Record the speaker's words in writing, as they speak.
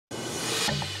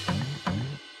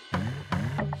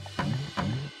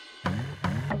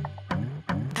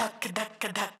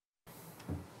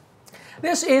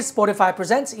This is Spotify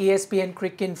Presents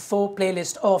ESPNcricinfo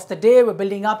playlist of the day. We're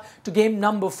building up to game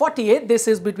number 48. This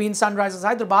is between Sunrisers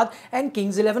Hyderabad and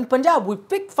Kings 11 Punjab. We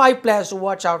picked 5 players to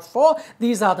watch out for.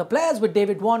 These are the players with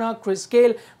David Warner, Chris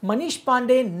Gale, Manish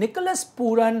Pandey, Nicholas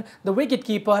Pooran, the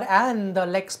wicketkeeper, and the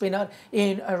leg spinner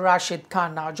in Rashid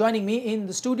Khan. Now, joining me in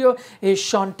the studio is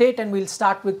Shaun Tait, and we'll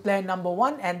start with player number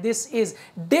 1. And this is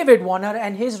David Warner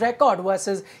and his record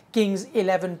versus Kings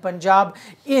 11 Punjab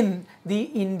in the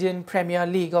Indian Premier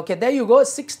League. Okay, there you go,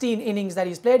 16 innings that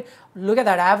he's played. Look at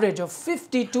that average of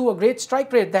 52, a great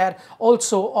strike rate there,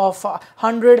 also of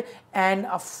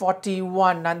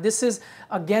 141. And this is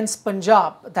against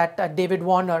Punjab that David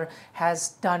Warner has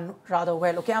done rather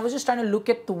well. Okay, I was just trying to look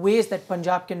at the ways that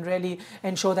Punjab can really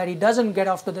ensure that he doesn't get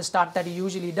off to the start that he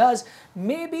usually does.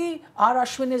 Maybe R.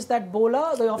 Ashwin is that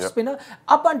bowler, the off-spinner.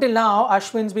 Up until now,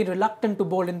 Ashwin's been reluctant to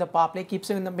bowl in the power play, keeps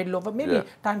him in the middle over. Maybe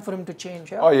time for him to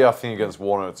change. Oh yeah, I think against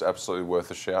Warner, it's absolutely worth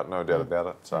a shout, no doubt about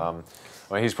it. I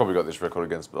mean, he's probably got this record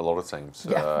against a lot of teams.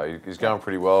 He's going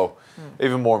pretty well.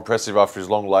 Even more impressive after his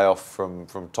long layoff from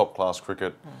top-class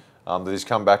cricket, that he's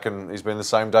come back and he's been the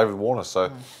same David Warner.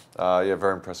 So, yeah,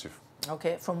 very impressive.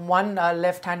 Okay, from one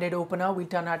left-handed opener, we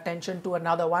turn our attention to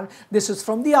another one. This is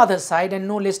from the other side, and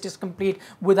no list is complete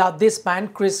without this man,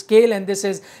 Chris Gale, and this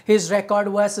is his record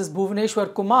versus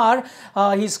Bhuvaneshwar Kumar.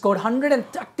 He scored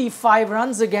 135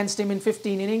 runs against him in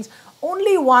 15 innings.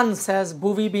 Only once has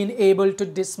Bhuvi been able to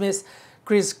dismiss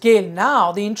Chris Gale.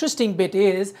 Now, the interesting bit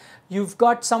is you've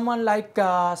got someone like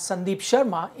Sandeep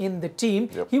Sharma in the team.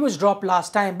 He was dropped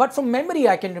last time, but from memory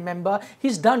I can remember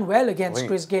he's done well against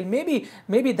Chris Gale.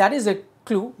 Maybe that is a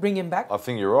clue. Bring him back. I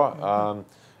think you're right.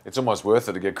 It's almost worth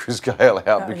it to get Chris Gale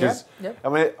out because I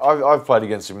mean I've played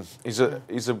against him. He's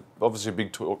obviously a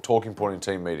big talking point in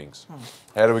team meetings.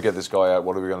 How do we get this guy out?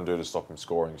 What are we going to do to stop him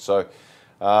scoring? So.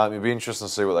 It'd be interesting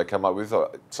to see what they come up with.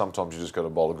 Sometimes you just got to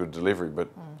bowl a good delivery, but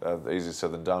easier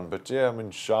said than done. But yeah, I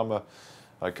mean, Sharma,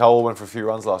 Cole went for a few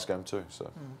runs last game too. So.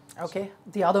 Okay,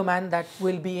 the other man that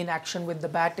will be in action with the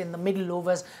bat in the middle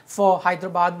overs for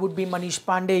Hyderabad would be Manish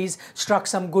Pandey. He's struck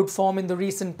some good form in the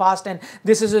recent past, and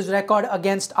this is his record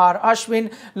against R.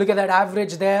 Ashwin. Look at that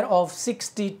average there of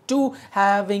 62,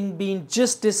 having been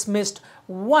just dismissed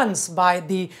once by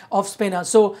the off-spinner.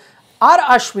 So, R.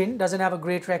 Ashwin doesn't have a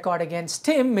great record against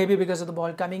him, maybe because of the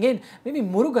ball coming in. Maybe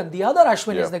Murugan, the other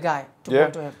Ashwin, is the guy to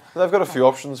go to him. They've got a few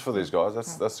options for these guys.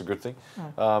 That's a good thing.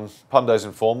 Pandey's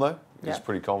in form though. He's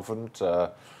pretty confident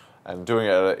and doing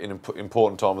it at an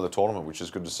important time of the tournament, which is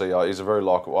good to see. He's a very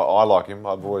likable. I like him.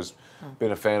 I've always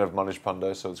been a fan of Manish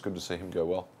Pandey, so it's good to see him go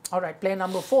well. All right, player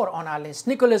number 4 on our list,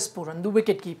 Nicholas Pooran, the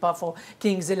wicketkeeper for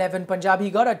Kings 11 Punjab. He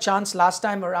got a chance last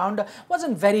time around.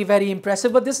 Wasn't very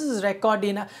impressive, but this is his record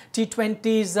in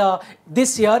T20s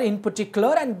this year in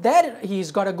particular. And there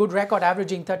he's got a good record,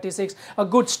 averaging 36, a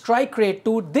good strike rate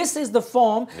too. This is the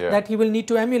form that he will need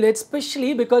to emulate,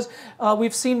 especially because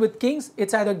we've seen with Kings,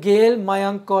 it's either Gale,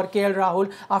 Mayank or KL Rahul.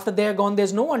 After they're gone,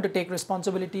 there's no one to take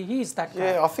responsibility. He's that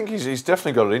guy. Yeah, I think he's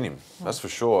definitely got it in him. That's for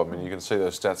sure. I mean, you can see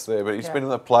those stats there, but he's been in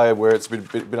that player where it's been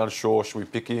a bit unsure, should we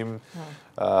pick him?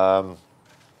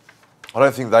 I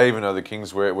don't think they even know the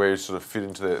Kings where he sort of fit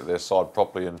into their side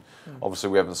properly, and obviously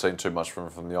we haven't seen too much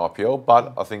from the IPL,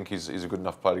 but I think he's a good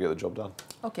enough player to get the job done.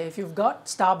 Okay, if you've got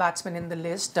star batsmen in the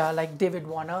list, like David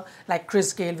Warner, like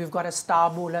Chris Gale, we've got a star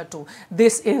bowler too.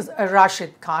 This is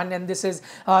Rashid Khan, and this is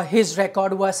his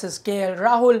record versus KL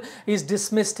Rahul. He's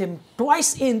dismissed him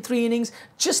twice in 3 innings,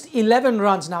 just 11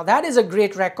 runs. Now, that is a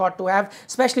great record to have,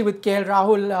 especially with KL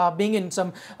Rahul being in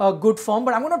some good form.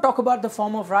 But I'm going to talk about the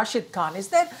form of Rashid Khan. Is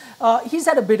that he's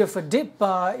had a bit of a dip.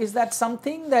 Is that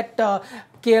something that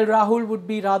KL Rahul would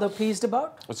be rather pleased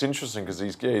about? It's interesting because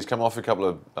he's come off a couple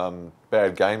of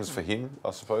bad games for him,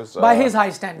 I suppose. By his high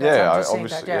standards. Yeah,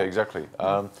 obviously, exactly.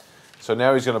 So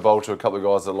now he's going to bowl to a couple of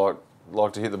guys that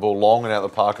like to hit the ball long and out of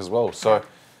the park as well. So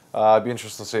it'd be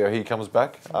interesting to see how he comes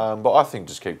back. But I think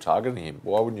just keep targeting him.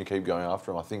 Why wouldn't you keep going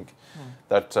after him? I think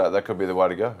that could be the way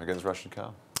to go against Rashid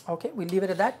Khan. Okay, we'll leave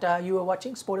it at that. You are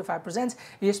watching Spotify Presents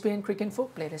ESPNcricinfo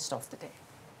playlist of the day.